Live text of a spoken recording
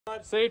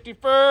Safety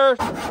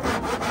first.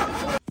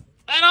 That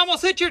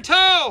almost hit your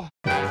toe.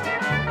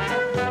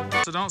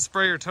 So don't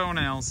spray your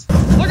toenails.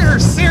 Look at her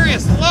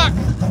serious look.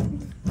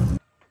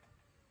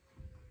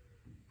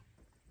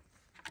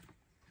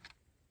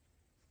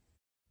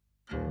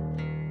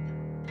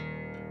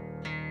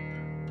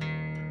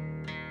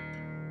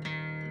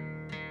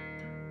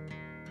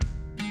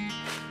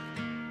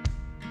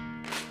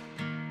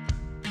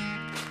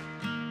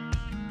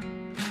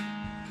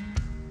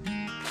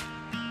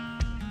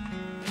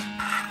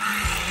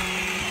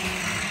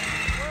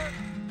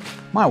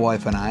 My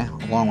wife and I,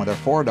 along with our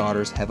 4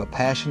 daughters, have a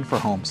passion for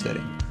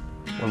homesteading.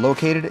 We're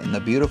located in the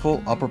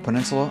beautiful Upper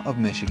Peninsula of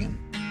Michigan.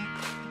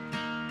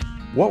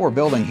 What we're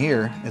building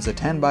here is a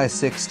 10 by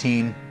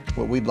 16,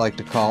 what we'd like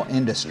to call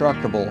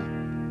indestructible,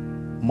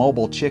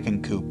 mobile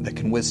chicken coop that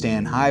can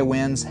withstand high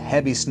winds,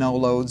 heavy snow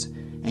loads,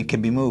 and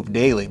can be moved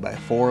daily by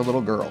 4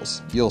 little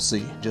girls. You'll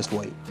see, just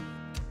wait.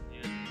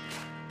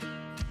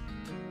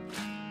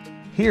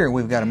 Here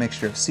we've got a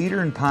mixture of cedar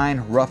and pine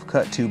rough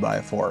cut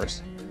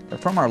 2x4s. They're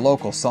from our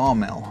local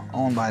sawmill,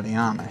 owned by the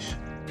Amish.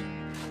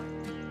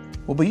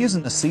 We'll be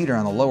using the cedar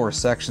on the lower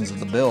sections of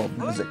the build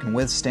as it can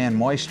withstand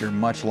moisture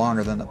much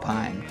longer than the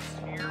pine.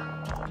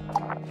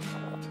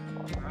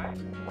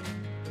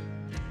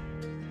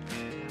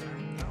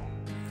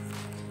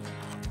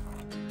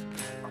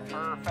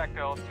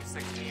 Perfecto,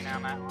 216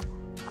 on that one.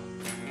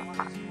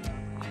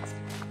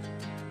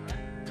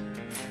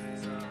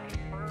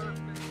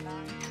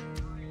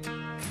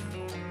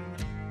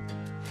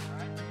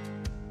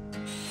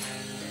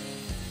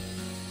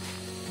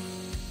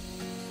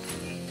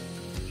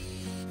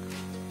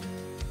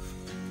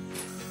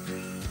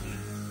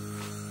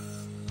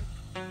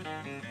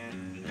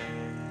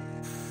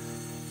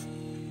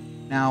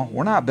 Now,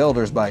 we're not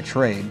builders by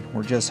trade,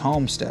 we're just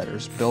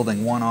homesteaders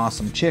building one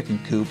awesome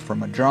chicken coop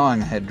from a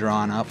drawing I had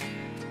drawn up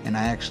and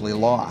I actually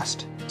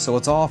lost. So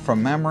it's all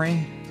from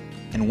memory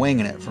and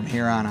winging it from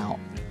here on out.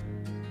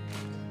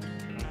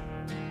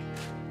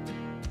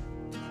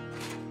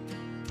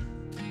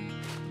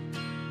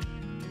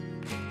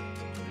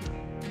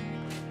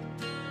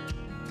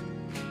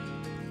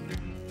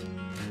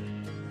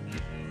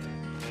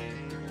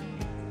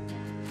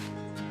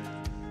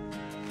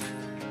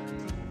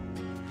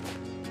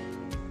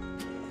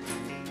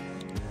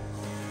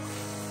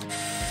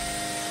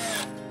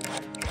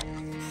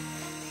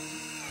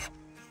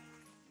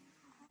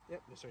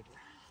 Yep, just right there.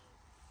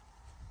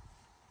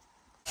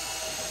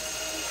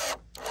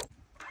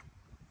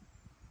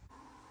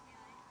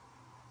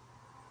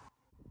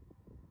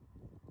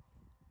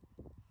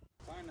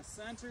 Find the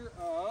center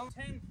of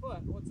 10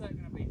 foot. What's that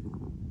going to be?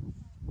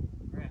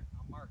 Alright,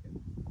 I'll mark it.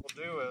 What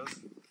we'll do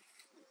is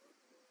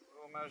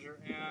we'll measure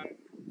in,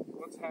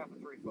 what's half of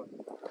 3 foot?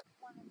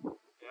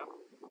 Yep.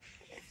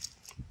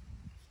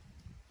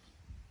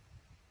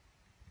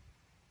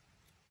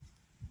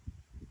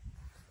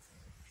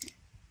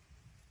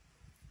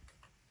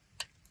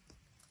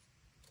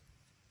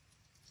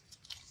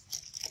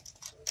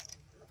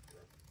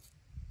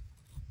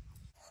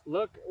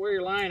 Look where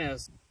your line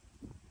is.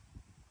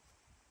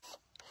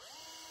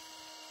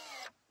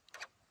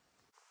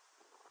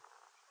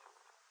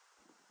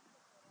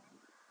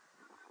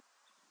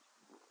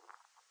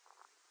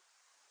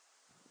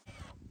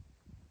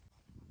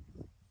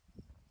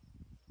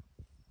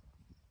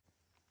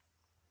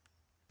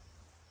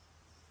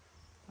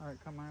 All right,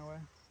 come my way.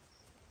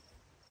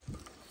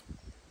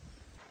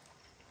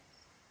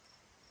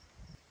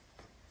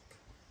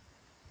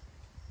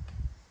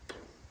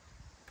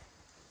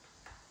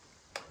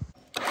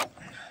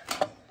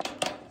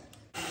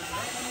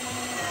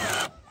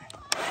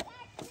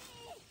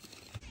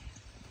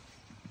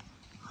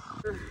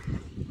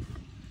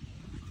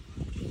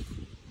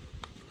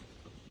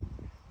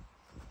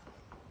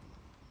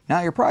 Now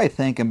you're probably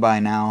thinking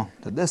by now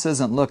that this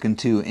isn't looking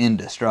too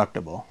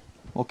indestructible.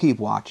 Well, keep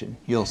watching,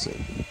 you'll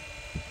see.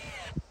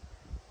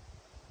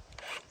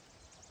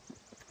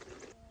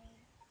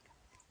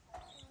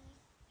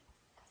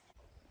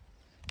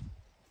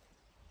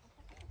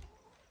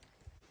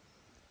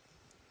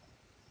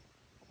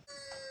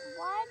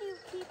 Why do you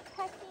keep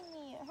pecking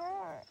me? It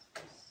hurts.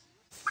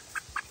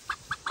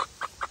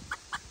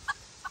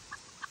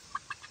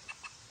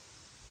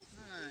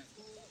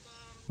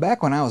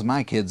 Back when I was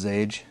my kid's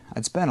age,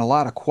 I'd spent a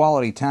lot of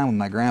quality time with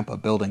my grandpa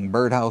building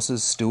birdhouses,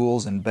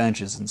 stools, and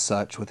benches and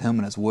such with him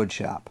in his wood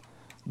shop.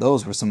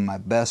 Those were some of my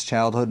best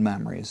childhood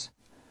memories.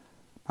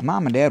 My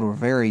mom and dad were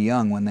very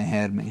young when they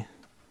had me,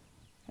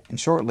 and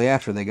shortly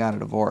after they got a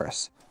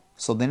divorce,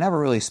 so they never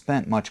really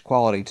spent much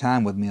quality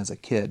time with me as a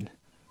kid.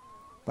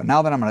 But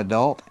now that I'm an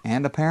adult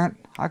and a parent,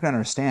 I can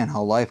understand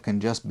how life can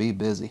just be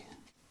busy.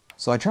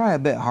 So I try a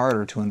bit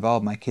harder to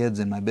involve my kids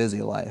in my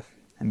busy life,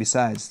 and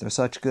besides, they're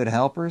such good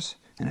helpers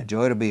and a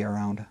joy to be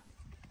around.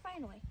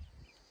 Finally.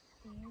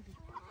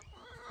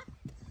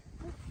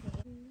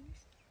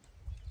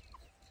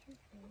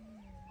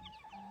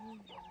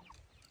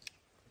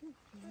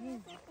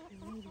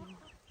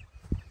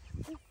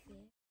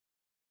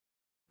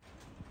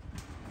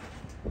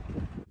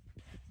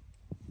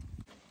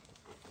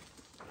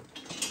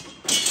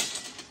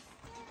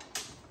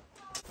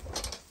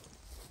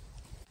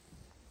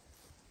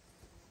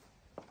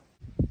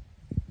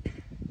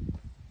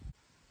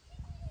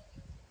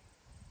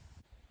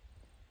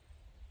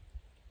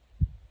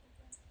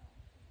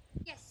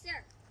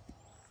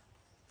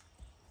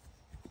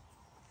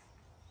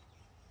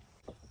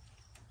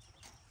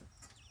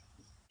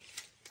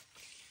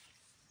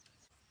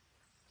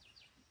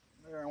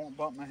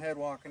 bump my head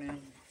walking in.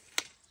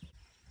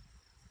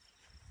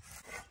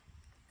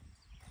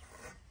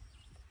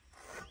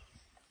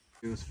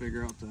 Do is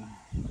figure out the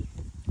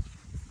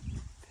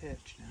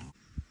pitch now.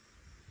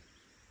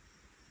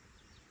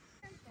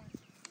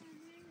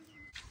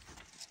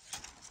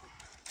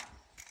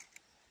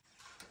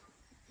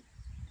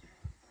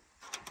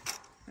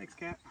 Thanks,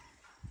 Cat.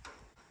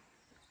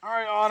 All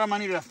right, Autumn, I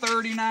need a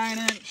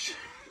 39-inch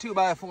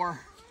 2x4.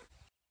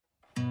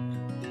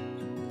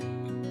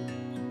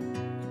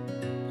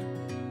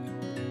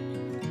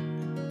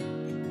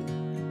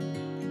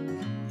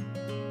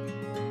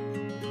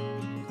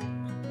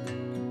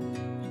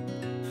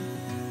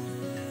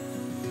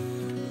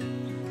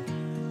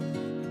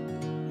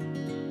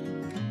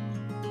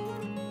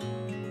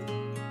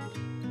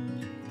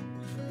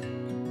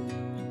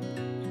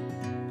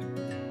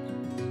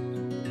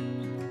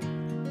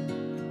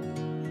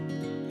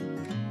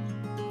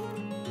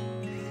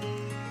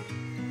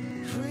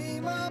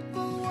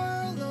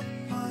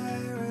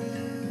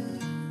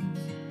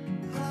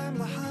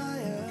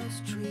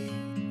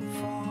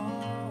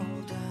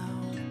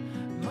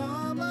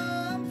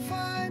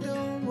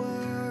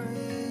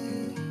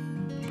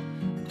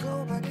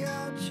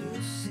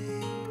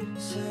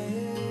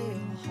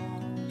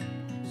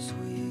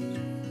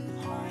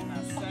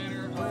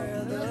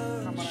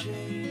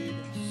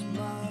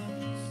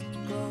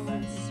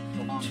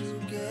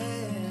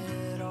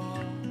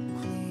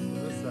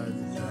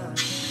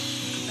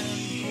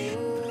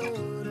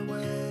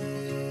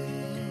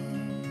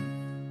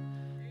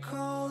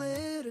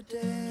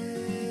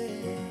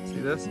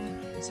 This,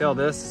 see how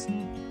this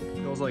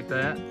goes like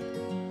that?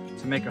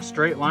 To make a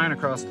straight line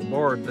across the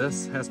board,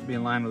 this has to be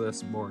in line with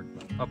this board,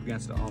 up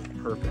against it all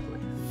perfectly.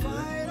 See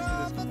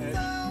this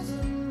edge?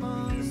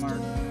 We need to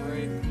mark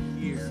right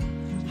here.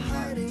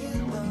 Mark, you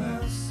know what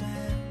that is.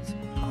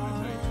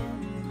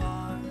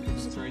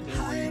 It's right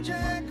there where you can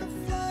mark.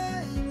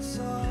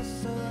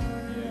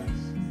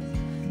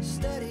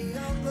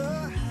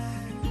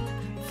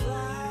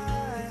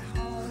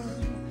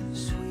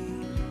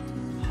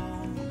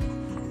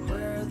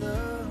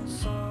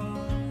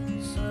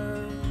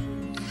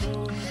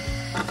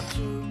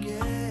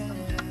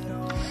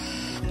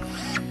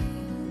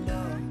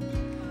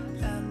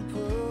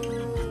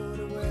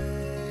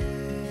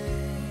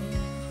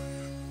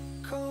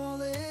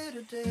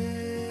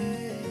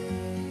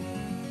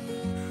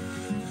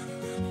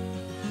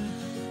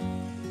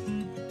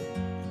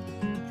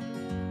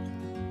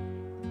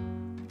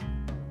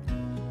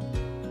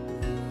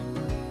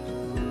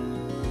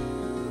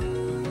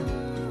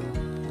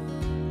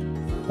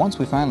 Once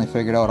we finally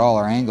figured out all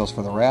our angles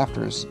for the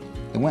rafters,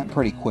 it went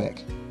pretty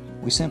quick.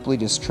 We simply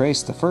just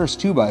traced the first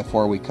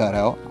 2x4 we cut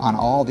out on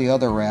all the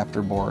other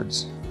rafter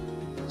boards.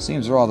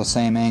 Seems they're all the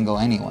same angle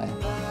anyway.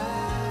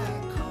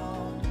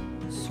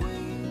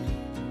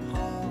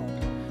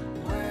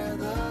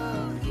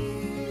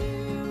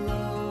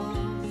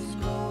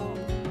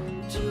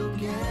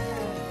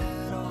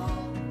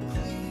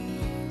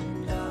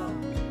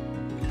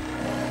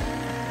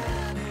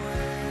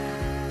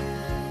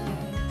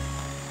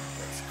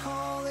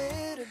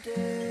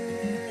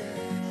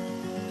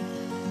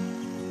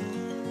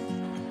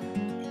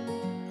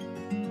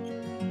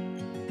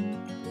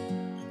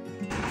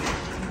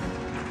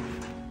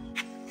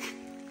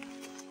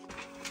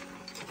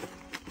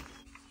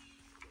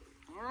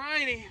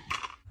 Alrighty.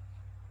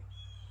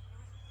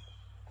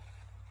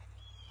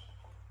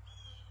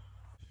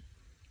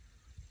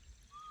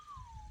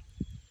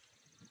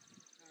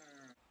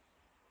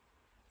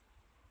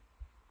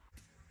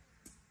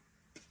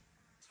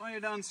 So I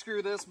need to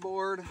unscrew this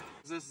board.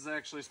 This is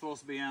actually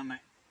supposed to be on the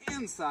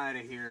inside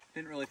of here.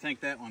 Didn't really think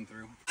that one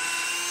through.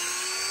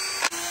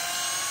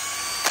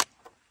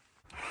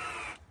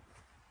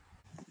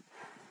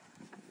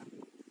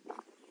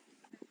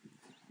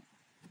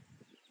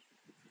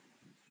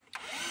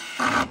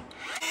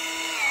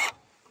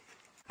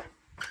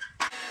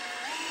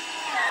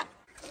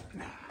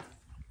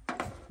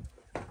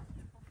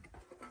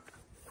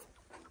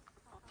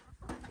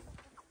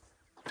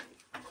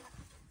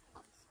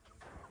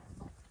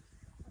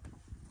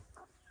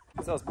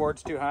 Is those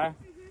boards too high?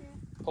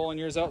 Pulling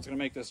yours out is going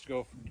to make this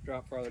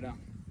drop farther down.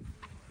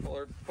 Pull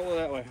her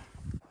that way.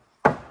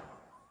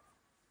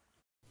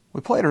 We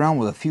played around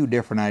with a few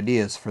different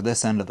ideas for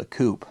this end of the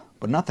coop,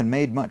 but nothing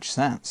made much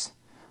sense,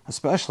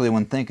 especially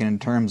when thinking in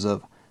terms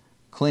of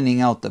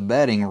cleaning out the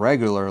bedding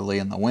regularly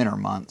in the winter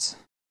months.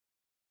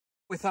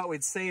 We thought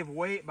we'd save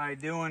weight by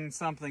doing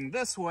something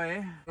this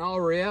way. In all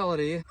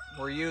reality,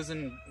 we're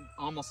using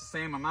almost the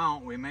same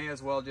amount. We may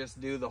as well just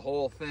do the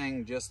whole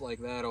thing just like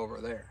that over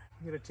there.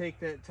 I'm going to take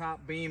that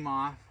top beam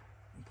off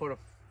and put a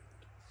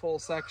full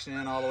section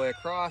in all the way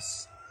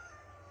across,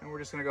 and we're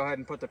just going to go ahead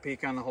and put the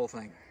peak on the whole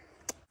thing.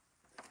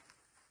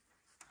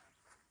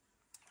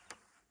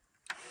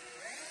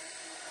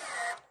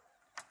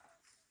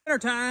 Dinner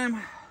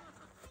time!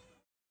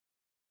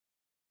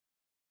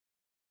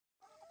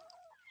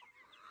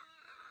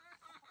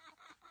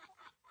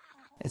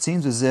 It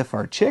seems as if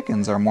our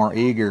chickens are more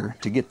eager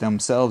to get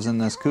themselves in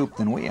this coop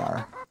than we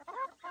are.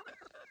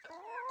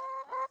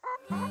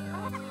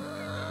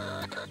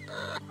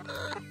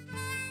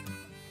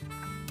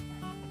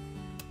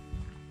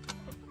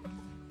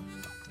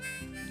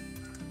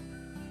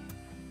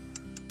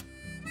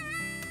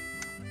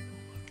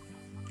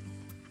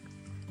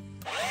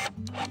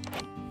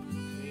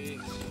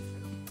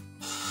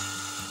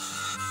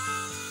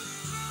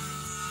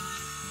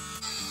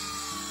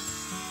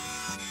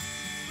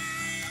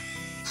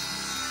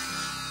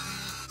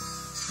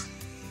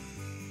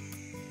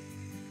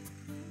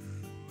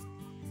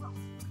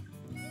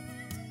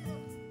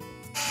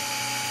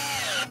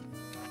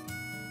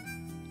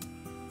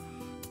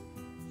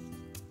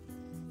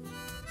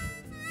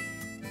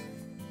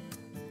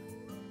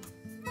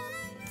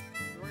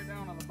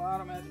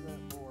 bottom edge of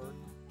that board.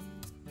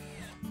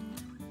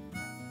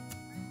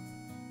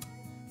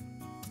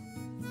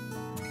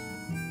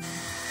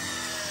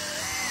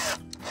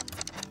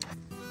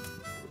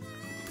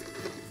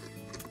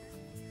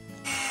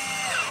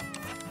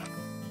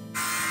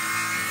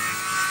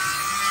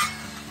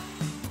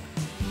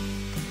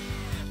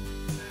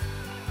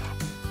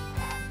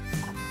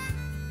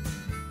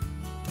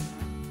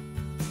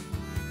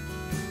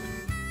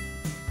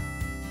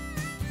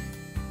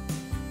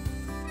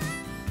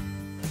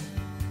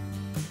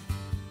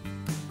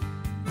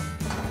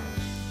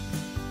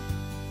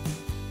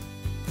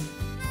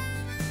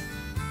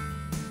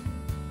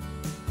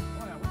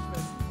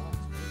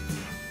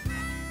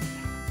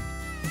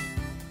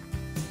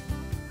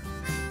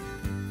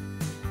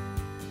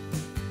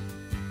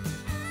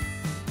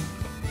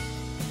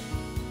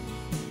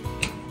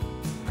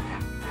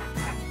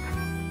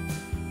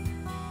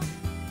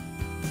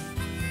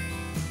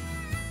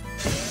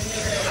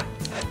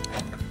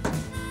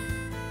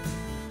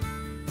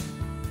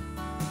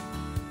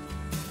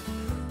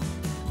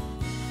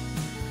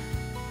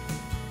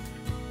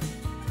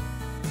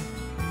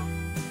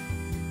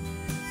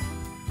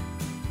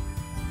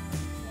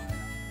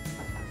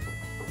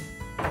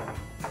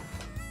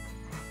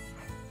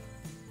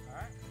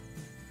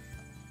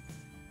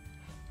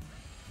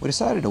 We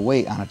decided to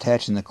wait on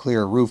attaching the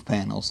clear roof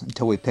panels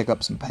until we pick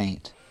up some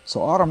paint.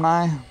 So Autumn and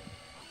I,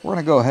 we're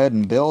going to go ahead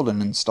and build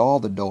and install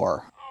the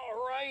door.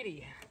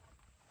 Alrighty.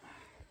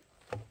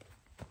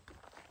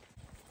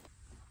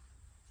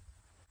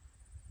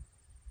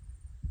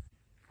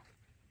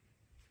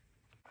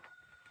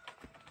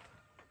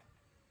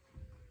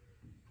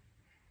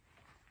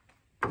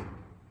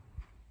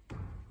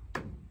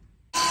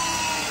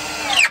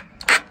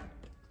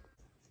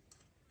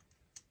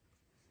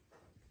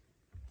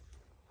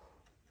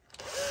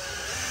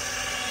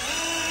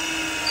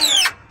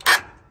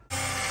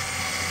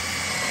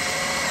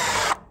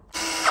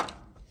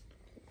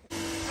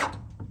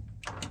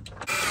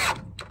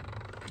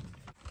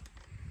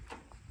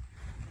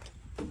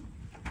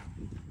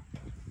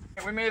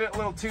 We made it a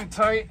little too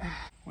tight.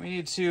 We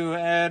need to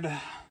add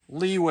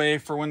leeway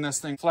for when this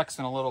thing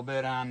flexing a little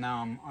bit on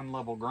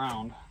unlevel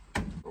ground.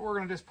 But we're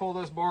gonna just pull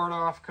this board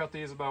off, cut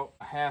these about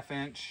a 1/2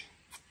 inch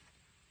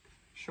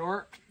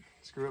short,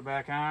 screw it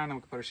back on, and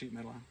we can put a sheet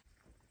metal on.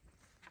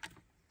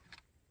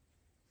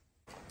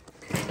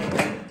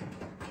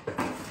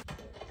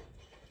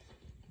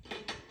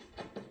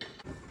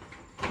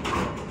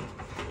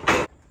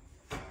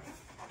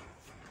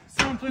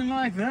 Something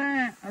like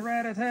that, a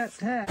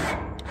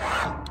rat-a-tat-tat.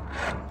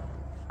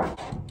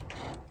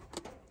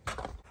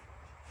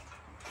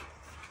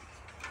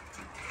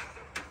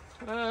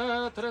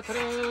 Ta-da, ta-da,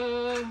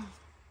 ta-da.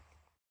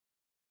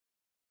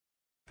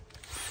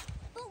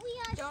 But we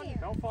are here.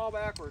 Don't fall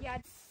backwards. Yeah.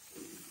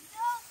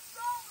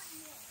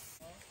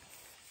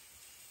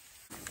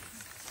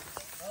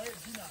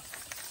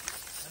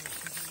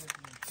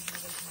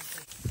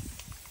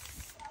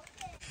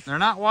 They're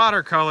not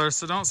watercolors,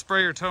 so don't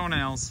spray your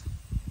toenails.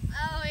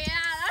 Oh yeah,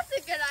 that's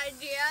a good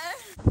idea.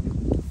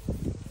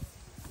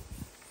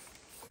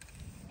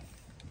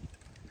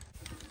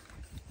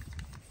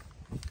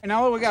 And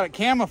now that we got it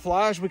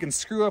camouflaged, we can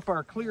screw up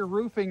our clear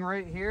roofing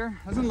right here.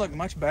 Doesn't look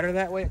much better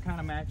that way. It kind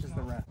of matches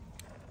the rest.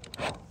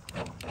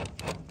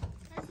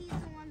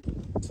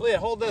 So yeah,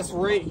 hold this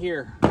right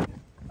here.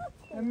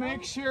 And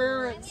make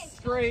sure it's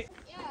straight.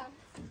 Yeah.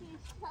 He's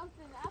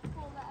something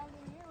apple that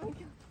every year we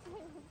can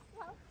play with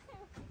stuff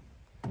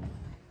too.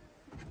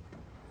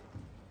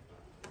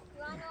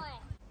 Run away.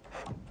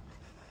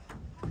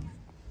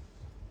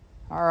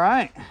 All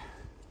right.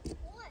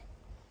 What?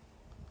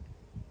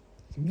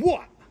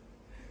 What?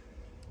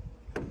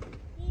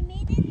 You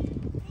made it?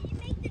 Did you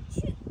make the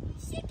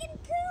chicken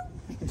coop?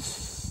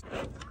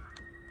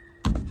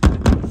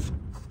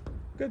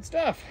 Good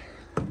stuff.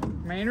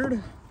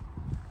 Maynard.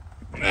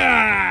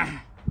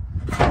 Ah!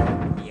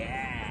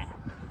 Yeah.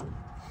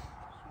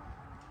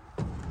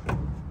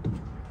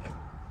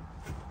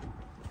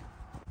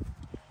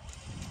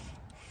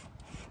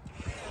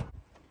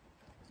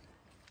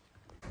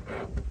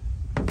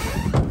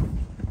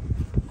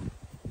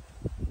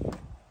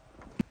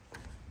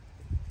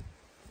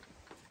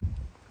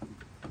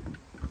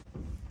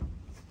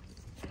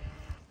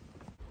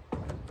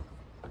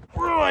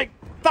 We're like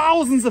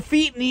thousands of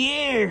feet in the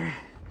air.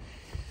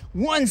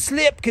 One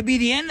slip could be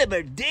the end of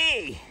our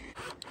day.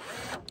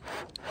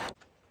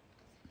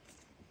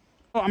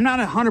 I'm not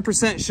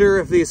 100% sure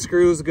if these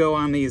screws go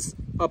on these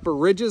upper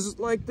ridges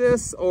like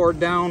this or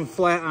down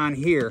flat on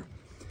here.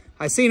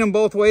 I've seen them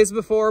both ways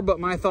before, but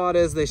my thought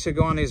is they should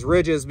go on these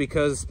ridges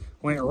because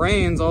when it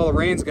rains, all the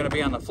rain's going to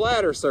be on the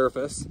flatter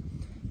surface.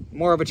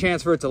 More of a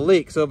chance for it to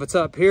leak. So if it's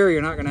up here,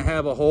 you're not going to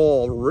have a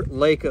whole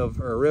lake of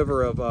or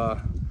river of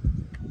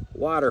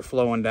water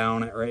flowing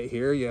down it right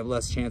here. You have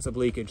less chance of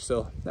leakage.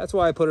 So that's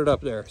why I put it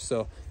up there.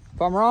 So if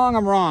I'm wrong,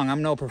 I'm wrong.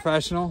 I'm no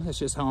professional. It's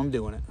just how I'm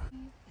doing it.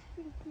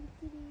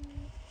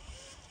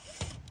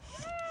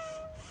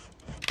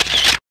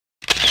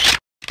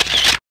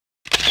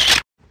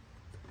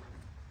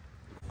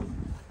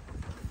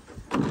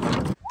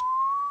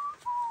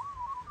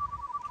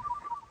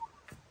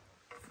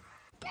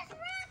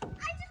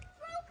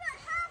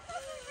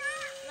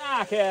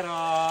 head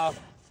off.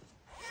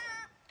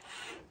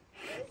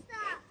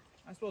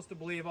 I'm supposed to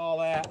believe all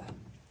that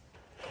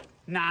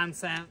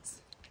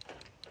nonsense.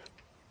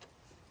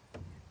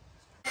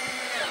 You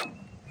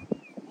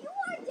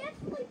are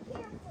definitely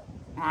careful.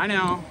 I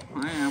know,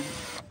 I am.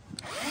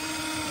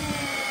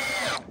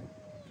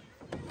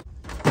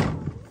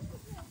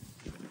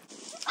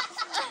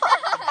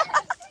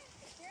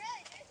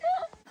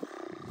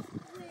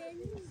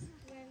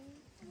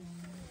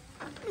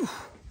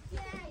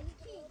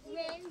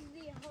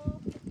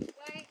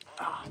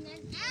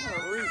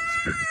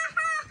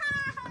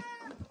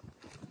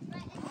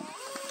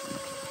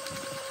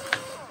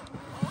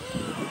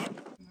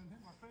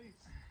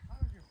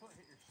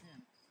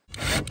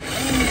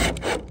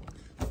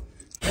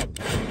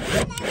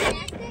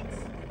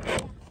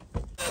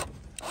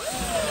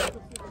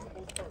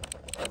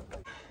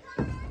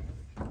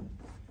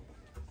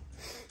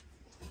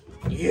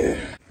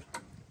 Yeah.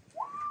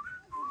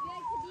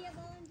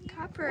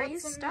 Copper, are you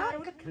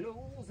stuck?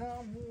 Clothes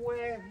I'm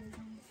wearing,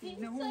 you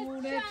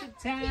know that the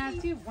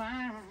time to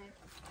wine.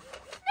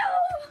 No!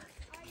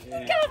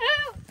 Yeah. Get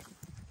out!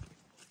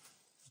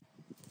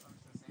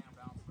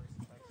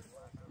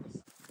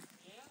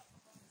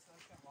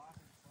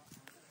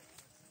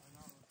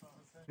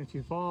 If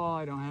you fall,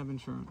 I don't have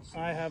insurance.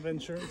 I have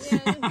insurance. Yeah,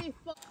 if he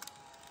fall,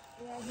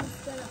 yeah,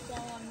 he's gonna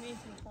fall on me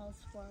if he falls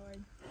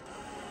forward.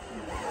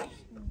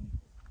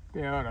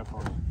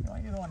 Beautiful.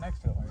 You're the one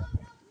next to it.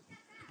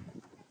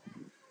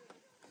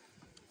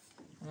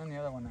 And then the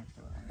other one next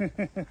to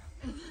it.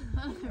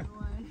 Other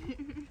one.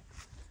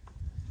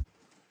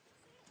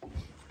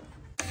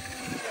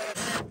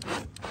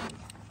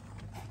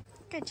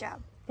 Good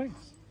job.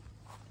 Thanks.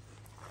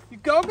 You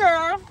go,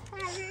 girl.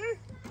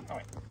 Oh,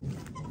 wait.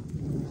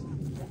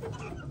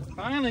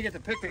 Finally get to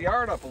pick the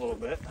yard up a little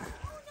bit.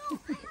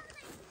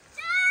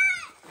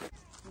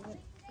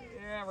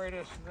 Yeah,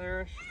 right-ish,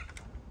 there-ish.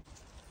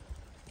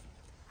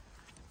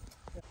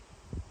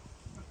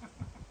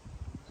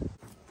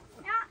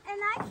 Yeah, and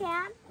I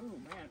can. Oh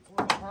man, it's a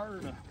little harder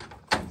to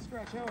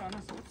scratch out on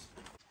this one.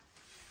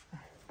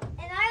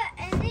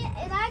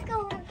 And I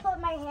go and put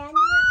my hand in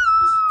it.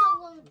 He still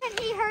won't. And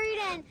he hurried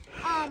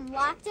and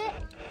locked it,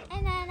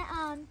 and then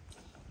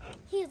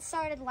he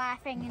started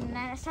laughing, and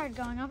then it started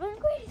going up. And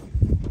wait.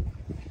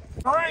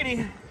 Alrighty.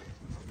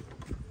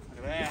 Look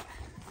at that.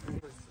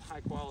 This is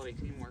high quality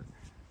teamwork.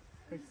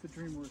 Makes the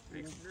dream work.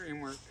 Makes the dream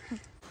work.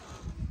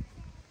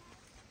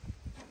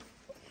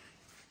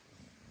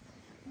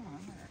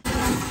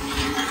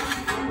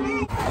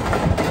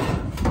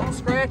 Don't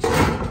scratch it.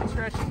 Don't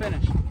scratch the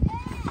finish.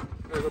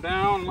 Gotta go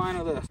down in line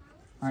with this.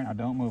 Alright, now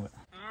don't move it.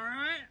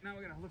 Alright, now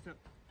we're gonna lift it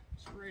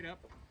straight up.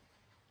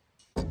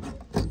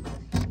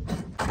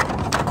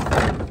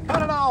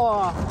 Cut it all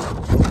off.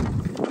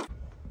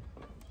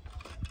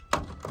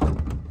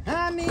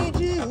 I need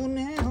you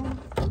now.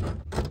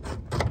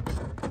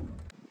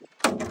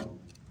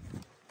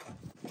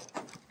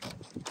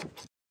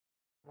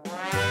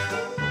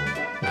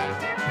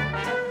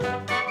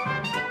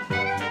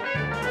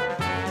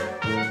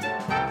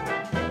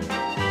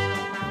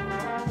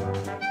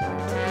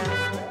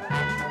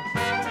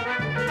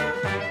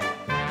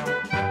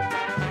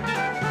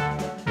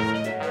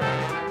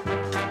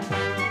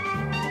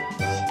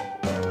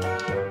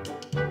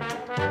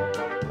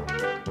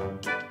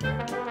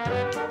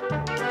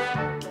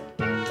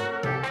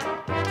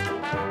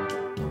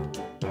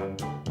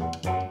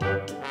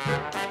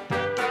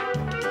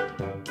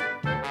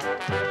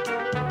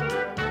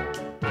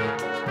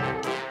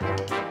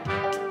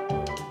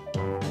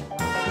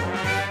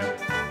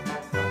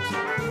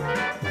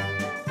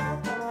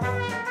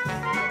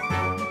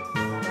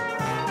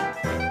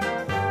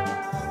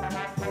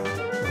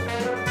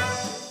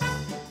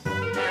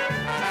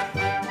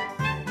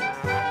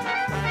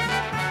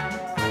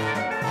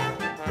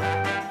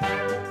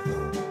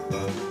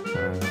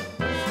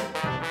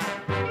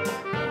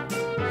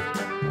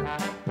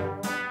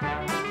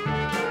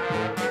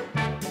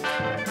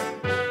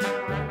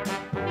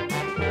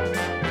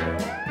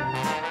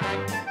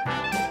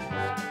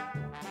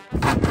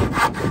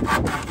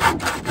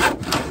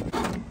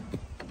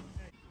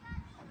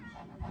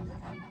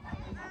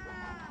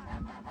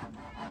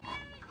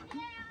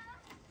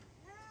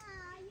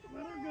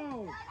 Let her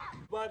go.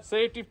 But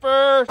safety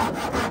first.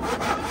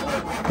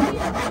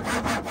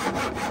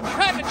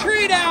 Cutting a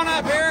tree down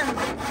up here.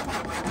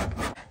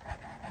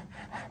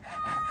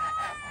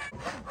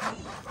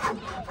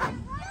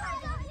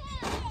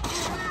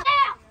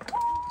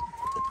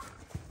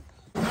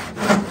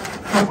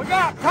 We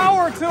got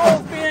power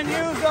tools being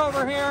used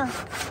over here.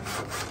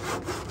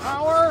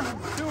 Power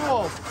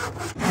tools.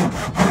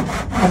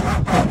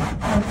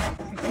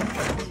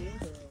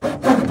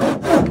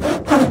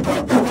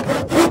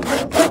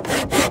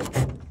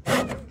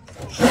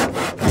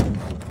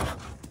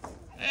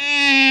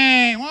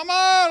 Hey, one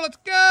more, let's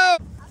go.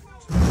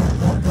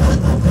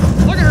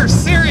 Look at her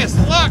serious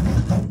look.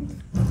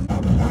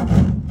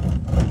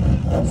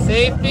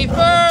 Safety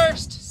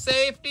first,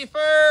 safety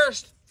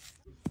first.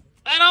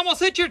 That almost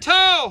hit your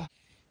toe.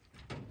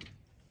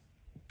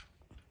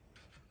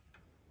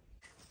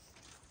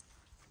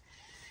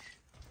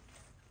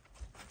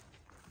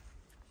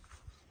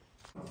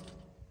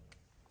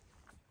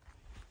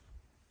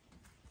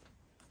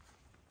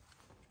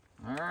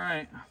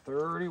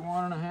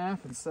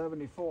 31.5 and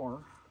 74.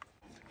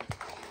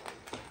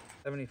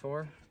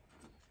 74?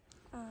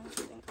 I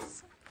think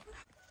so.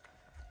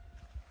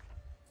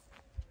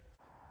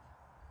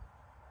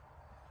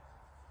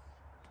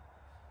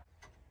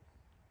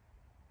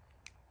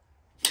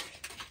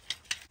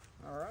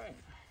 All right.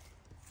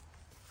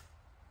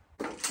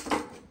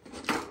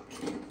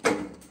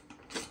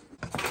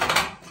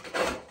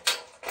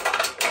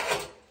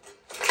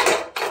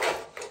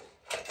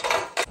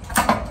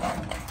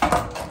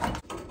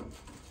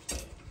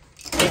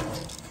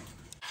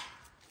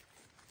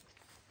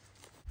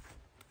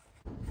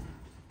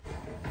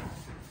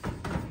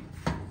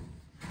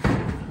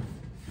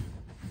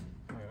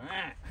 Look at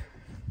that.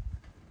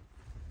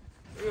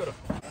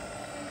 Beautiful.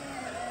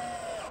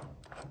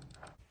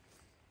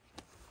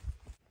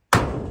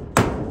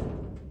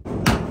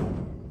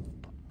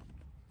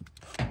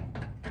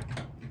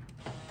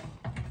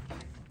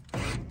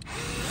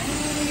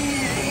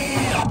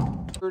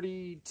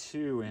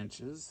 "32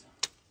 inches.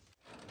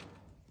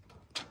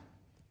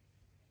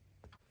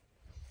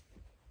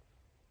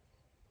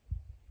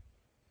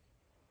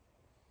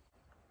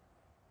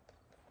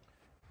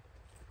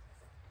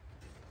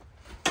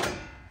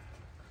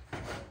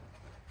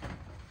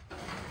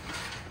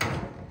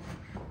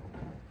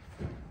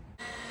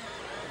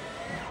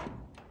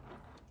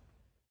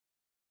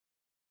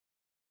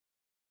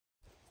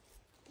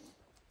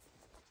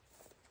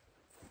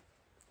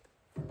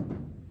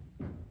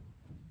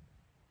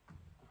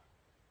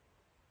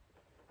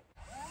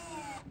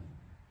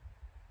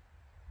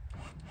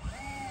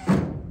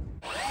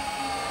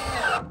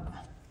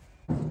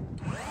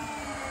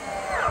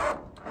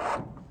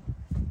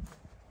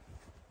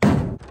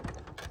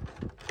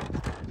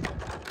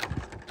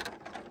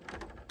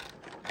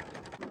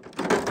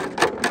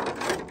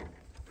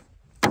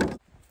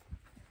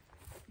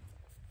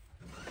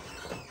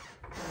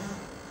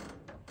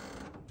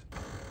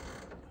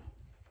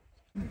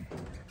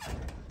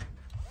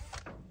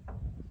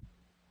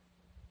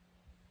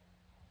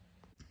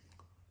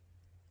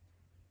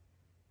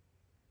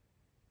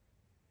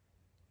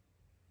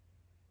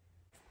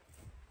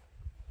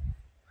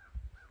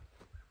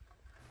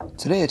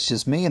 Today it's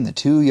just me and the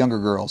two younger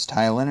girls,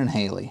 Tylin and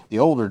Haley. The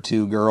older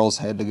two girls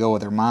had to go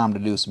with their mom to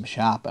do some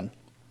shopping.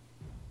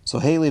 So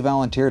Haley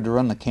volunteered to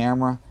run the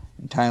camera,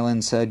 and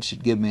Tylin said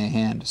she'd give me a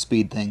hand to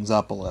speed things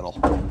up a little.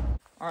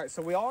 All right,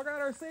 so we all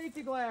got our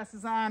safety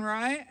glasses on,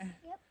 right?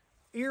 Yep.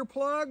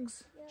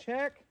 Earplugs, Yep.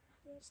 check.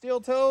 Steel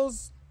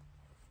toes,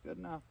 good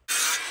enough. All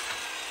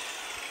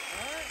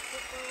right,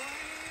 put the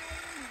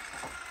line.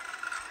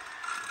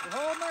 You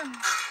holding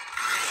her?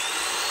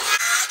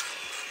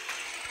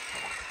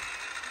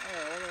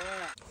 There, look at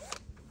that.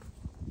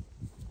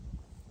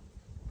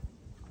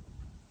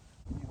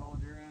 Can you hold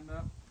your end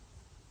up?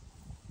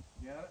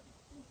 You got it?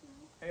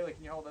 Haley,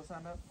 can you hold this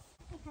end up?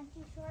 I'm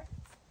too short.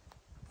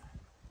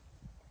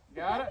 You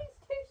got it?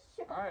 He's too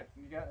short. All right,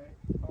 you got it.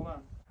 Hold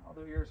on. I'll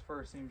do yours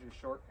first. Seems you're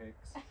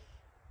shortcakes.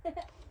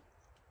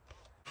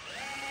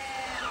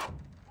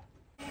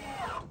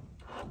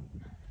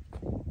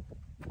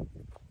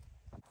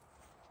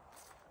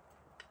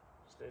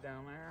 Stay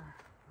down there.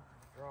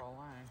 Draw a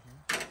line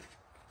here.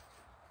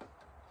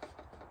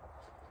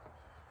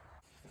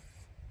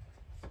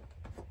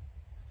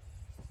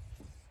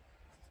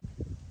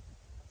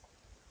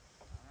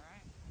 All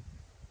right.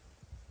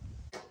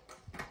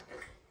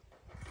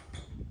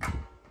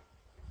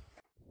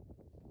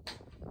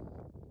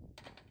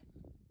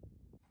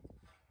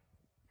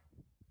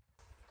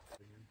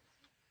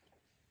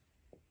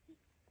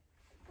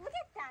 Look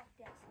at that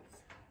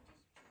distance.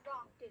 Just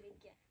dropped it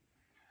again.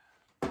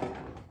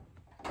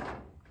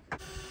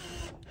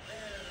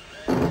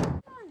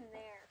 On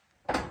there.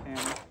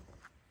 Hammer.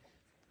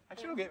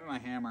 Actually, go get me my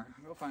hammer.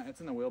 Go find it. It's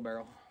in the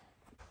wheelbarrow.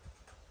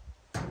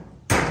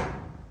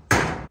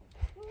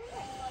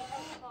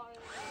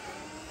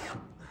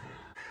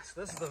 So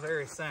this is the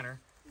very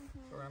center. So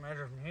we're gonna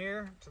measure from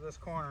here to this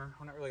corner.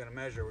 We're not really gonna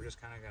measure. We're just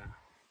kind of gonna.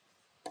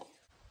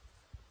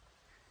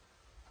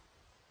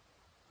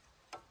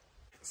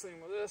 Same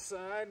with this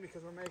side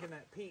because we're making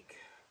that peak.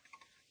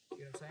 You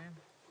know what I'm saying?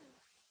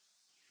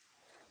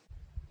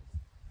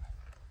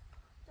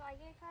 Do I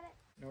get to cut it?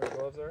 You know where your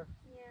gloves are?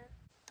 Yeah.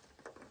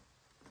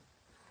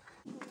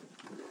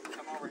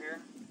 Come over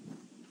here.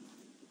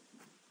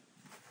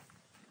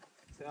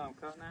 See how I'm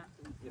cutting that?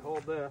 You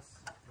hold this.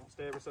 Don't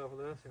stab yourself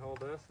with this. You hold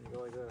this and you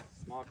go like this.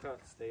 Small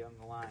cuts, stay on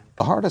the line.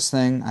 The hardest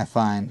thing I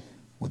find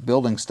with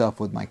building stuff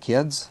with my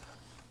kids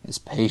is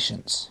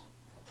patience.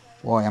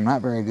 Boy, I'm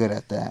not very good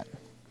at that.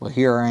 Well,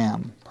 here I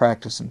am,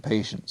 practicing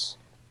patience.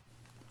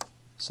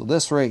 So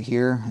this right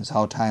here is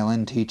how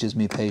Tylin teaches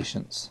me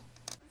patience.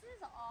 This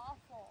is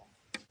awful.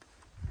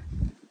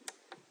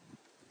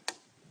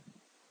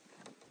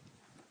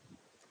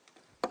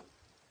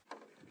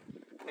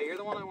 Hey, you're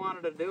the one that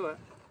wanted to do it.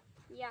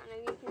 Yeah, and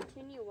I'm going to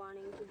continue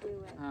wanting to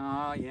do it.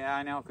 Oh, yeah,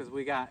 I know, because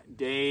we got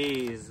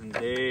days and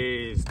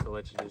days to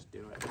let you just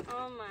do it.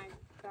 Oh my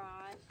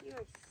gosh, you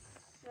are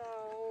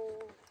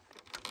so...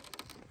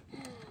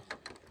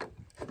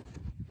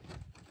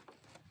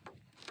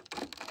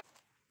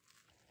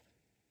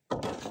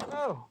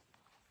 Oh.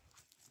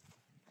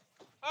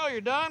 Oh, you're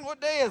done? What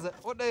day is it?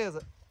 What day is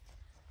it?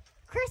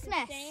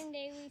 Christmas. Same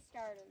day we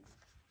started.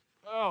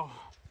 Oh.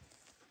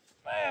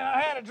 Man,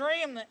 I had a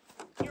dream that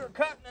you were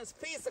cutting this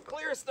piece of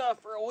clear stuff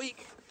for a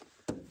week.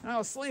 And I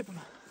was sleeping.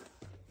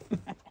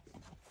 Right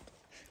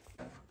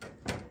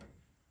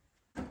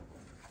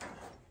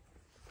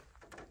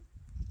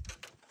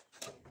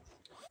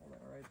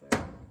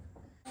there.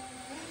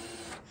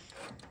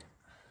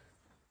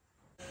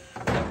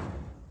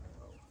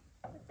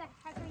 What the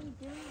heck are you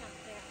doing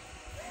up there?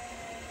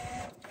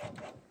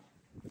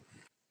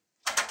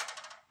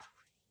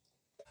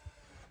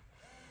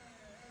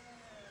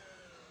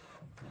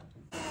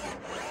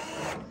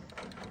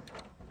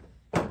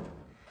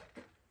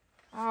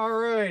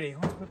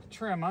 Alrighty, let's put the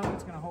trim on.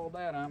 It's gonna hold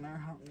that on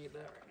there. I don't need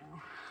that right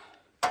now.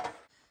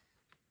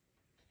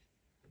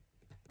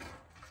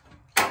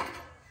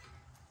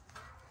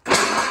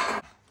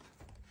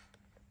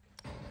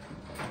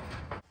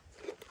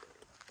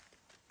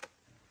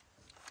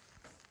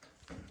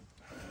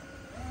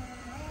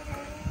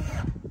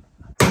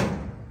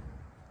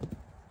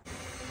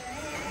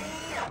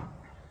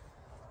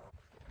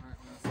 Alright,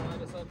 I'm gonna slide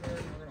this up here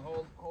and we're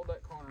gonna hold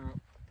that corner up.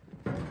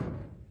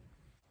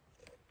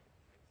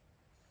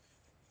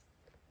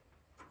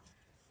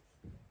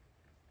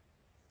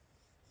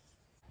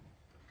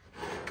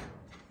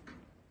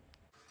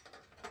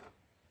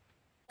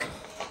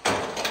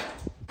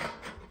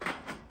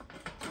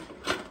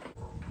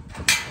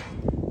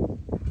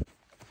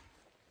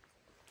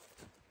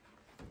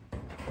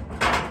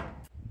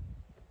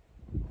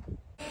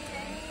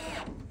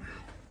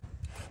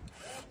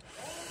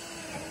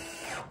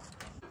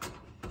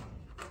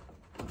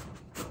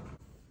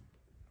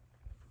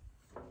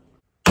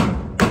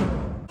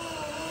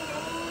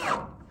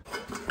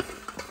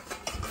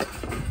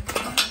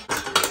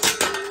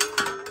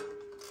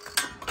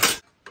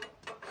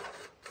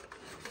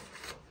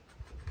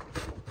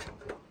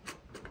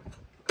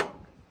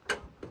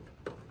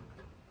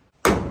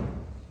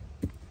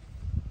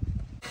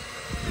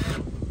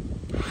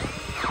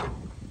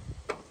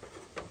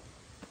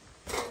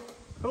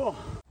 Cool.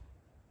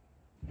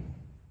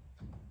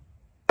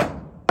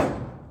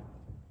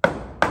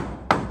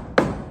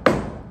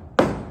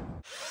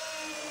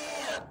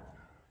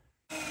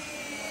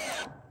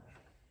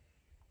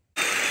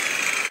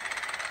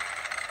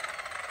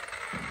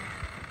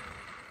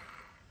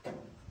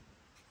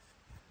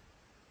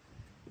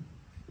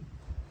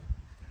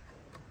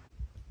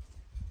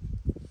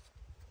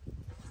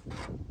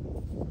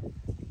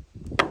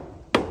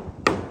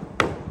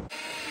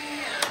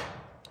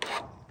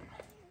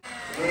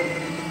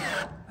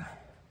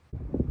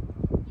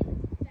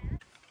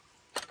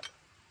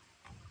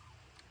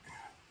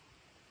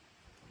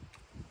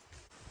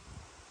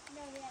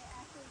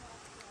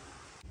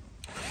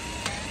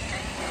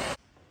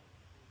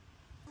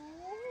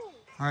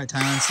 All right,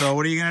 Tylen, so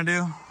what are you gonna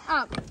do?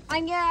 I'm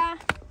gonna,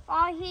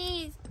 while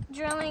he's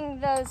drilling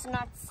those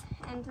nuts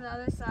into the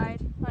other side,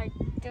 like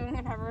doing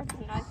whatever with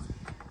the nuts,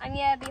 I'm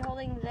gonna be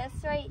holding this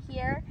right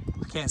here.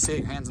 I can't see it,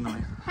 your hands in the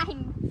way. You're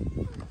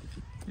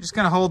You're just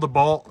gonna hold the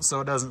bolt so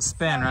it doesn't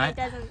spin, right? It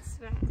doesn't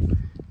spin.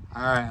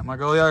 All right, I'm gonna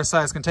go to the other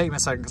side. It's gonna take me a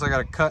second because I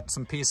gotta cut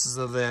some pieces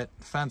of that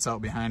fence out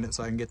behind it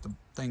so I can get the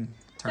thing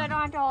So I turned.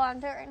 don't have to hold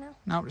on to it right now.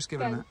 No, just give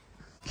it a Good. minute.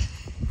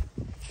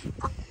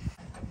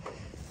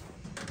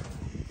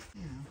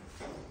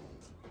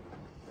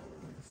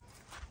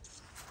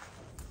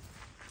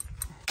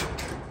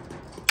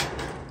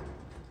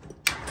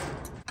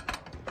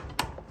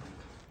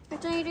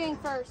 Which are you doing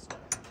first?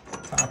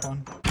 Top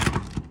one.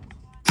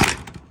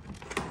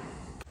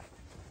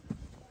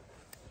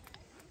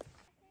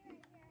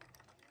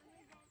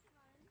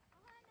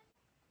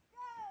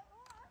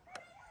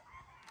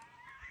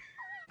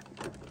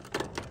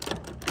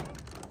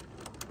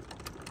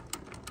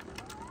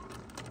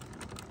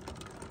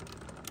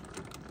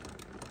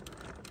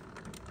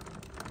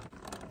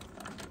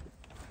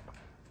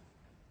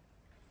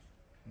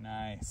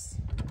 Nice.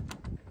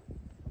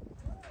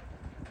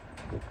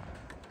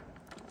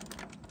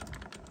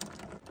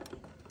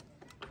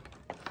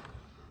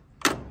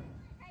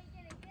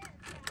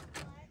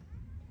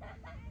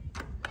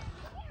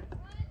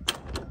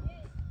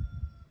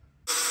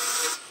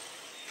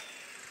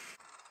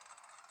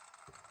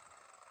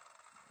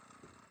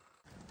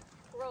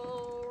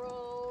 Roll,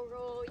 roll,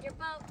 roll your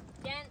boat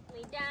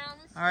gently down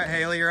the stream. All right,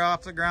 Haley, you're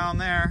off the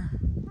ground there.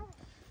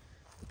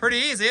 Pretty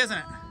easy, isn't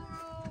it?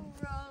 Roll,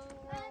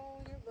 roll,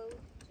 roll your boat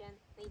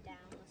gently down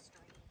the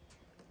stream.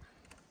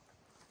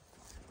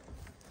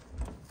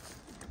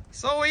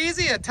 So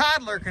easy, a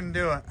toddler can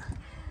do it.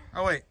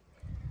 Oh, wait.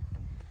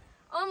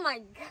 Oh my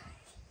god.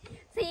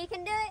 So you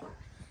can do it?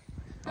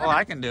 Oh,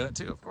 I can do it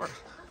too, of course.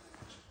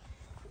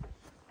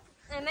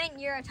 I meant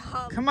you're a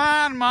top. Come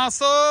on,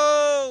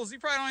 muscles. You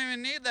probably don't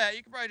even need that.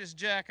 You could probably just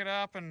jack it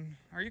up or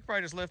you could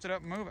probably just lift it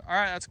up and move it. All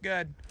right, that's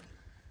good.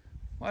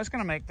 Well, that's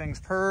gonna make things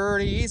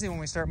pretty easy when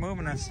we start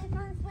moving this.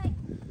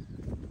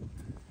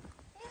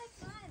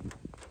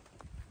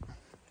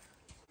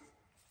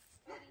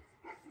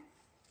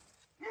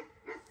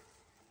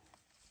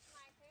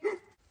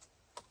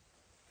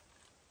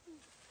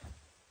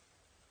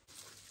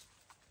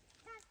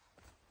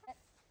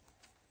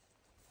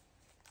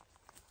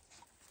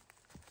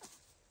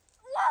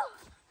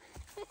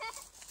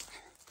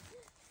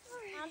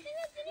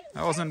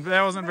 That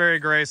wasn't very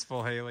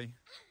graceful, Haley.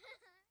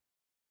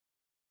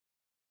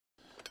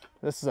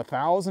 This is a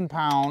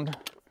 1,000-pound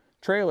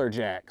trailer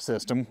jack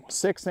system,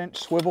 6-inch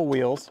swivel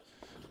wheels.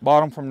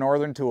 Bought them from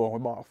Northern Tool. We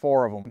bought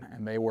 4 of them,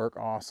 and they work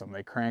awesome.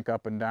 They crank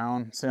up and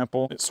down,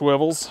 simple. It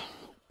swivels.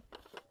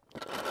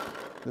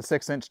 The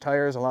 6-inch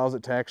tires allows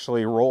it to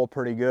actually roll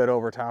pretty good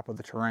over top of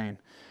the terrain.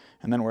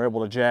 And then we're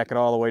able to jack it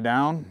all the way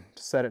down,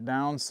 set it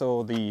down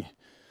so the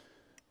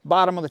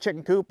bottom of the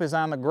chicken coop is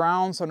on the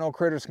ground so no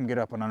critters can get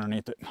up and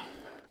underneath it.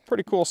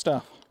 Pretty cool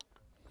stuff.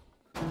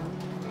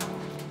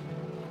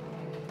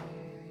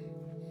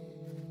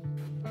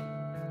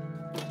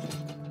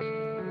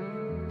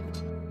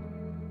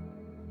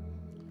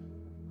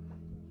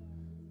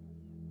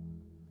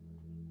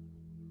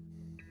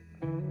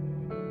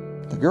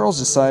 The girls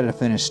decided to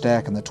finish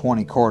stacking the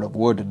 20 cord of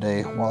wood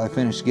today while I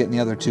finished getting the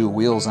other 2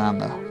 wheels on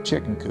the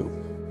chicken coop.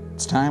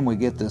 It's time we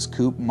get this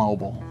coop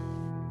mobile.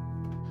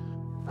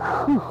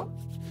 Whew.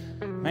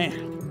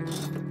 Man.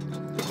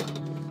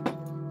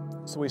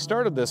 So we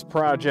started this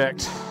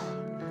project,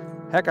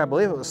 heck, I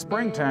believe it was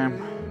springtime.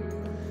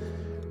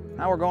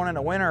 Now we're going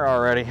into winter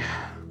already.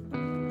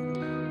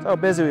 That's how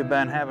busy we've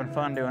been having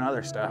fun doing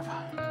other stuff.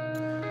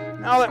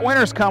 Now that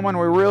winter's coming,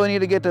 we really need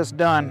to get this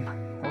done.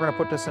 We're gonna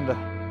put this into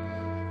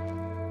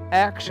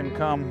action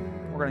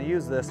we're going to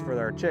use this for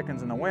our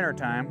chickens in the winter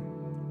time.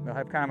 They'll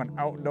have kind of an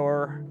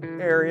outdoor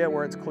area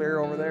where it's clear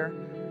over there,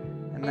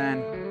 and then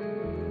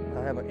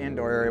they'll have an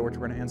indoor area which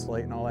we're going to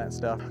insulate and all that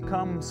stuff.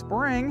 Come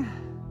spring,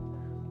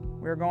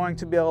 we're going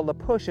to be able to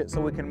push it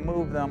so we can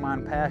move them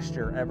on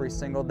pasture every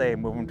single day,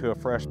 move them to a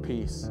fresh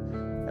piece.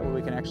 That way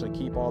we can actually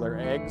keep all their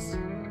eggs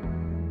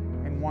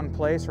in one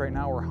place. Right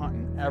now we're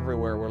hunting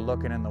everywhere. We're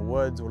looking in the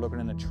woods, we're looking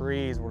in the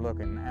trees, we're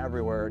looking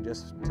everywhere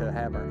just to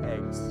have our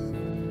eggs.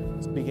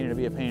 It's beginning to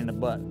be a pain in the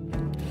butt.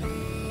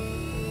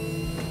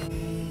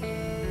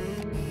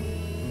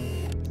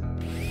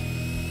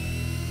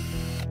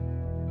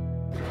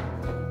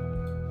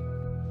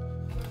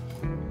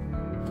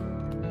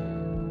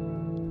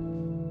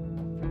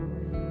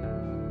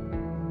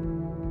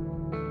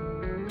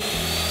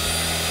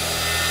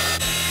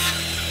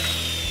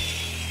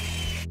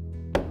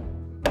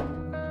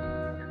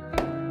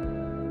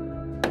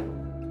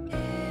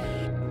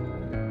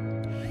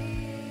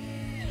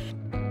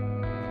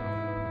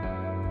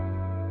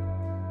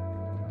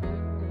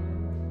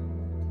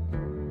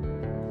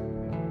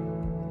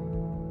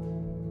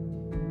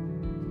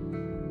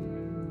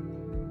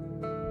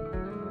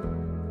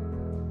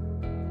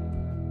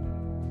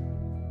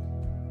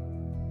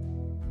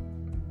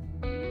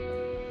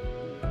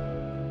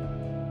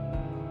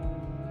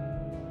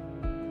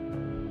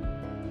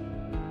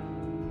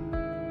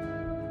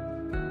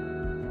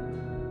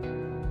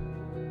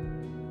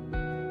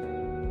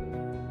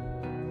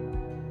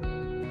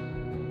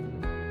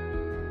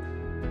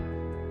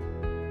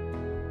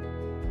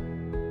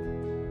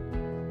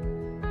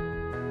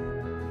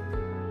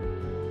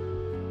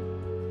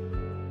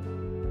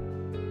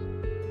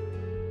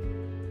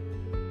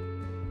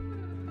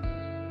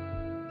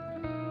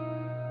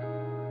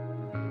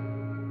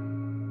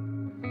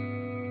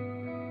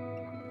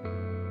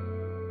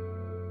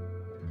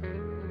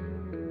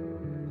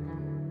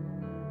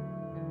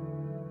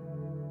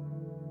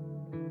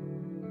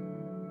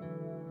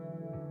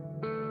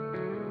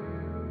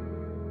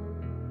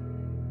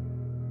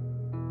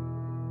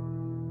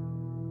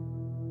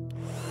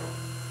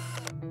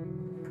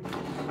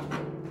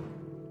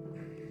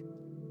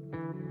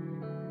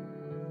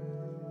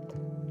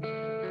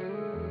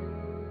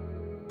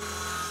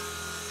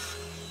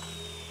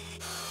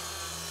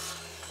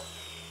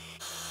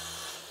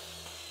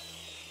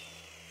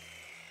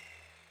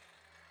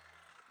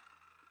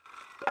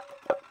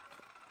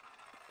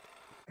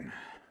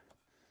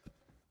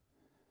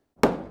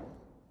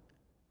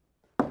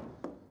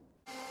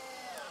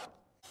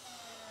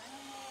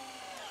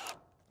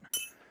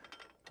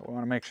 We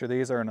want to make sure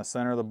these are in the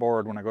center of the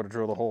board when I go to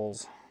drill the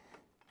holes.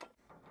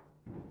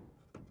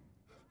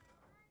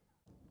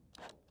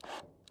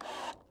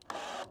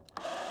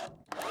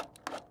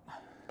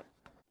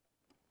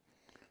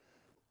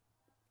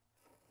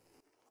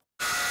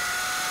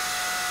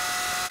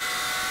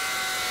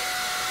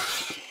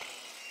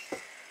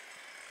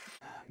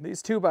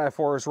 These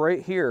 2x4s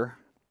right here,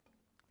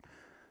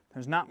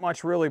 there's not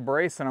much really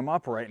bracing them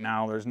up right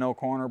now. There's no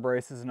corner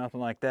braces,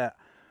 nothing like that.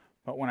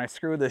 But when I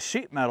screw this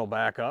sheet metal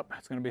back up,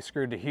 it's going to be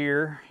screwed to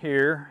here,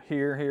 here,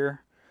 here,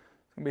 here.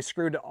 It's going to be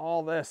screwed to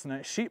all this, and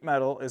that sheet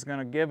metal is going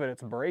to give it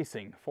its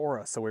bracing for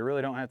us. So we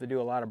really don't have to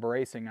do a lot of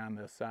bracing on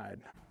this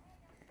side.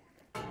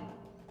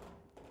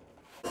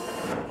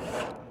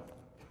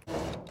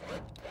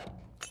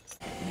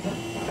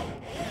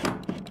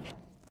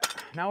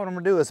 Now what I'm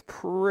going to do is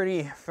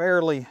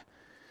fairly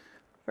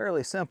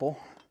simple.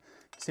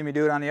 See me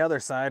do it on the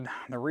other side.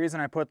 The reason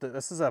I put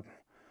this is a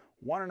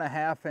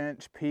 1.5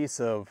 inch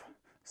piece of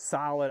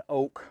solid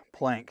oak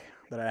plank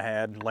that I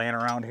had laying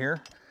around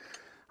here.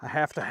 I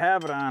have to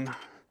have it on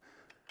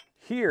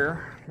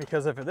here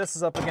because if this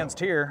is up against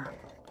here,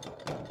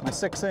 my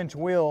 6-inch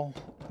wheel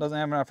doesn't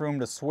have enough room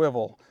to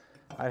swivel.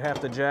 I'd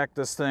have to jack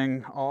this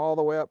thing all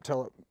the way up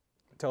till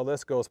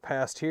this goes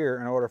past here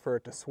in order for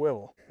it to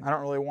swivel. I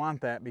don't really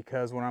want that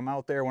because when I'm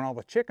out there, when all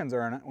the chickens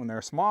are in it, when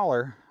they're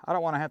smaller, I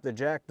don't want to have to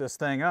jack this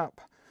thing up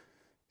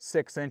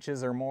 6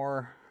 inches or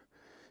more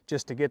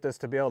just to get this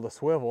to be able to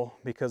swivel,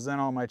 because then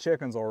all my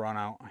chickens will run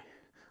out.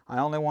 I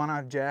only want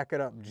to jack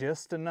it up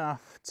just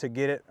enough to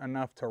get it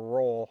enough to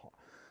roll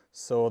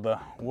so the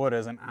wood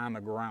isn't on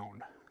the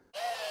ground.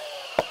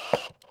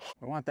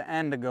 We want the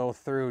end to go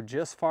through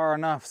just far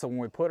enough so when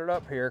we put it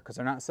up here, because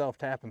they're not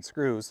self-tapping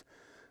screws,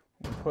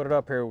 when we put it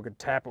up here, we could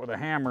tap it with a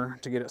hammer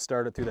to get it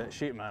started through that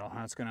sheet metal.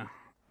 And it's going to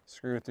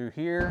screw through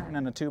here and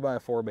then the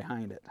 2x4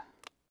 behind it.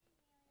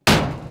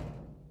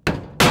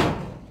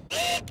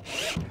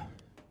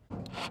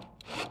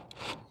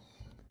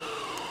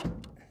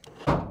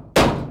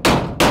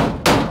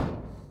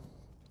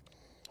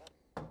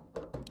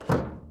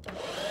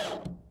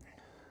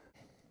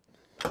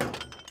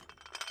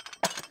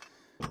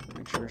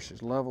 Make sure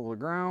she's level with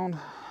the ground.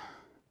 Make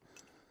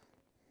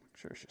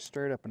sure she's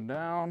straight up and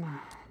down.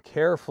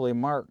 Carefully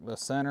mark the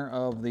center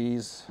of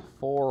these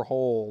 4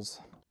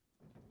 holes.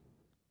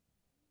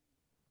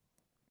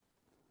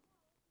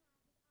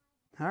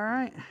 All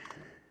right,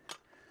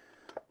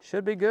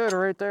 should be good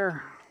right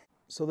there.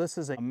 So this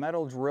is a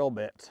metal drill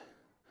bit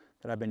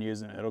that I've been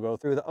using. It'll go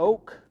through the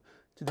oak,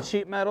 to the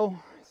sheet metal,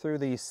 through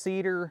the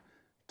cedar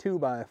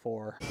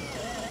 2x4.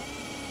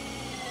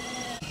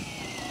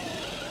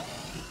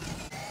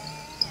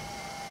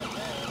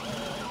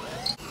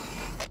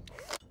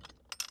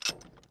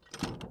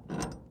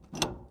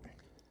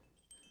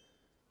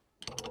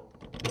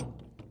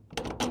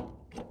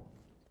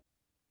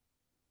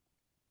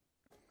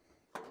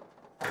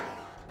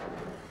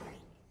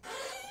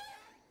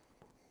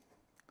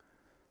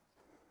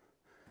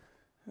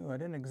 Ooh, I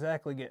didn't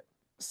exactly get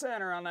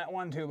center on that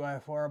one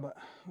 2x4, but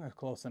that's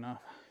close enough.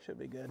 Should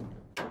be good.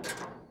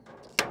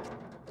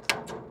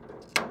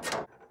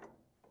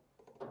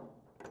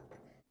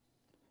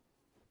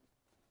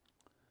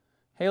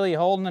 Haley, you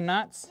holding the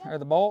nuts or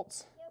the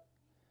bolts?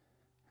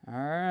 Yep. All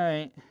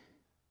right.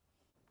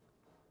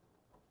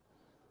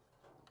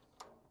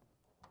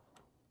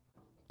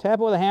 Tap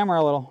it with a hammer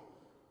a little.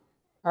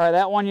 All right,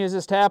 that one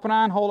uses tapping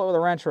on. Hold it with a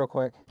wrench real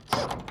quick.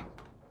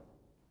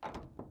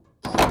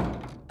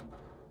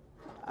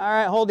 All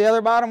right, hold the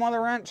other bottom with a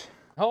wrench.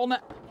 Holding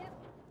it?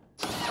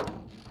 Yep.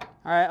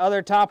 All right,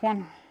 other top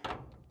one.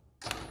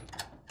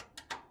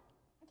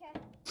 Okay.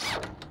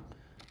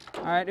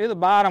 All right, do the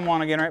bottom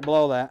one again right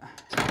below that.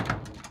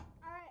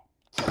 All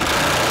right.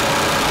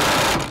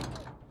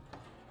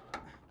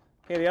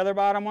 Okay, the other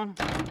bottom one.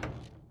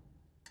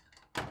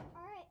 All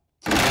right.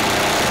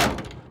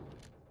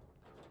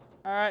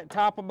 All right,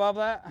 top above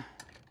that.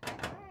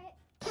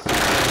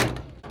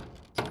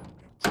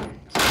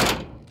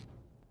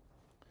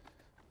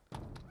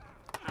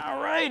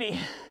 Alrighty.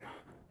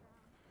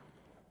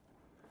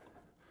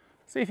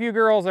 See if you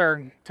girls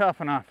are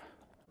tough enough.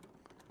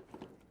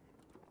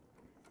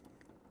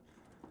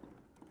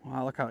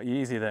 Wow, look how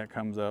easy that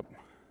comes up.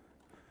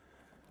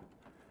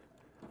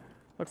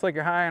 Looks like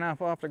you're high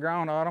enough off the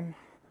ground, Autumn.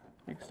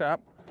 You can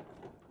stop.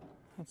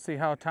 Let's see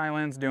how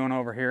Tylen's doing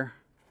over here.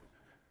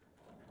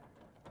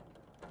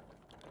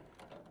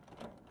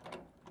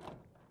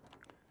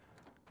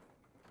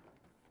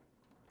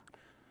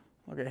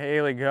 Look at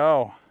Haley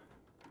go.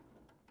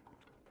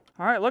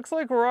 All right, looks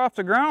like we're off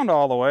the ground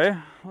all the way.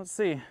 Let's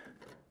see.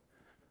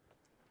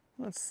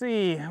 Let's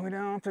see, are we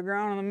down off the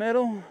ground in the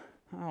middle?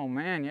 Oh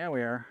man, yeah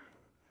we are.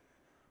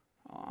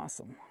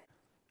 Awesome.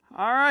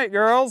 All right,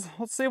 girls,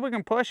 let's see if we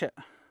can push it.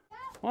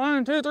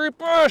 1, 2, 3,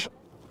 push!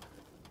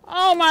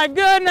 Oh my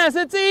goodness,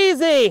 it's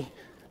easy!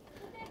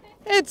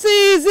 It's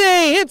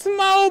easy, it's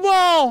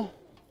mobile!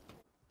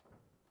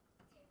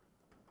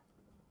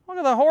 Look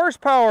at the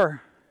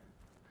horsepower.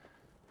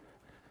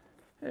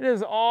 It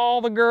is all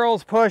the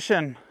girls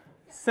pushing.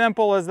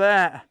 Simple as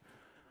that.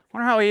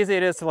 Wonder how easy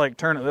it is to like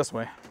turn it this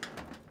way.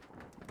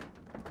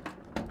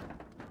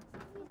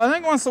 I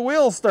think once the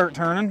wheels start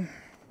turning,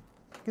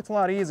 it gets a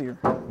lot easier.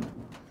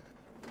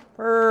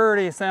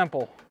 Pretty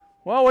simple.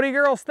 Well, what do you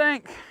girls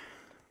think?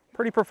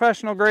 Pretty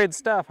professional grade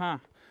stuff, huh?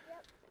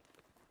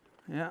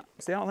 Yep. Yeah,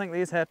 see, I don't think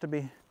these have to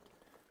be.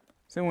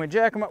 See, when we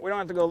jack them up, we don't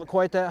have to go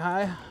quite that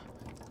high.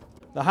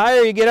 The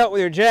higher you get up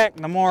with your jack,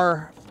 the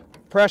more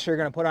pressure you're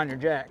gonna put on your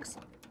jacks.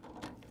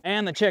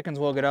 And the chickens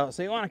will get out,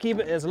 so you want to keep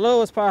it as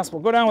low as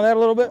possible. Go down with that a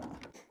little bit.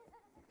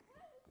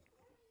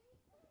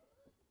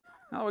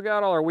 Now we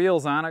got all our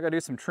wheels on. I got to do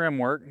some trim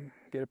work,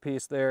 get a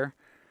piece there.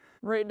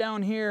 Right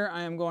down here,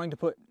 I am going to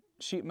put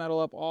sheet metal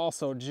up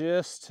also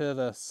just to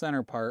the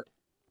center part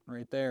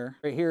right there.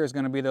 Right here is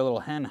going to be the little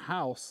hen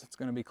house. It's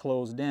going to be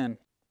closed in.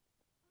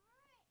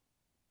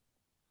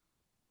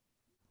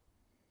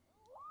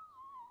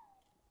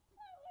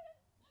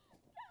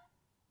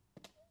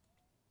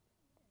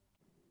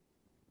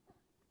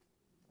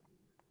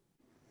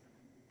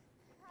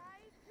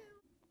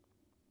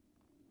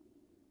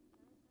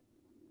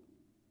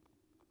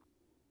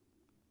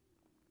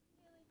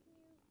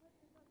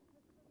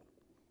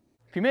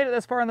 If you made it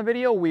this far in the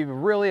video, we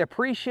really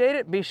appreciate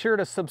it. Be sure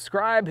to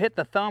subscribe, hit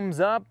the thumbs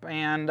up,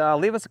 and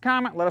leave us a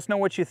comment. Let us know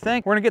what you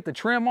think. We're gonna get the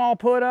trim all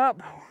put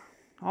up,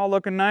 all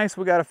looking nice.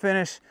 We gotta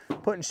finish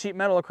putting sheet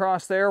metal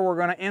across there. We're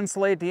gonna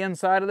insulate the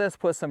inside of this,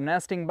 put some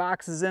nesting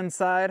boxes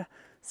inside,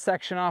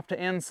 section off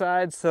to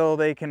inside so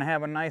they can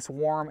have a nice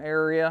warm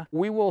area.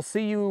 We will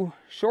see you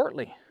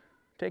shortly.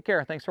 Take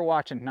care. Thanks for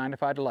watching 9 to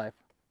 5 to Life.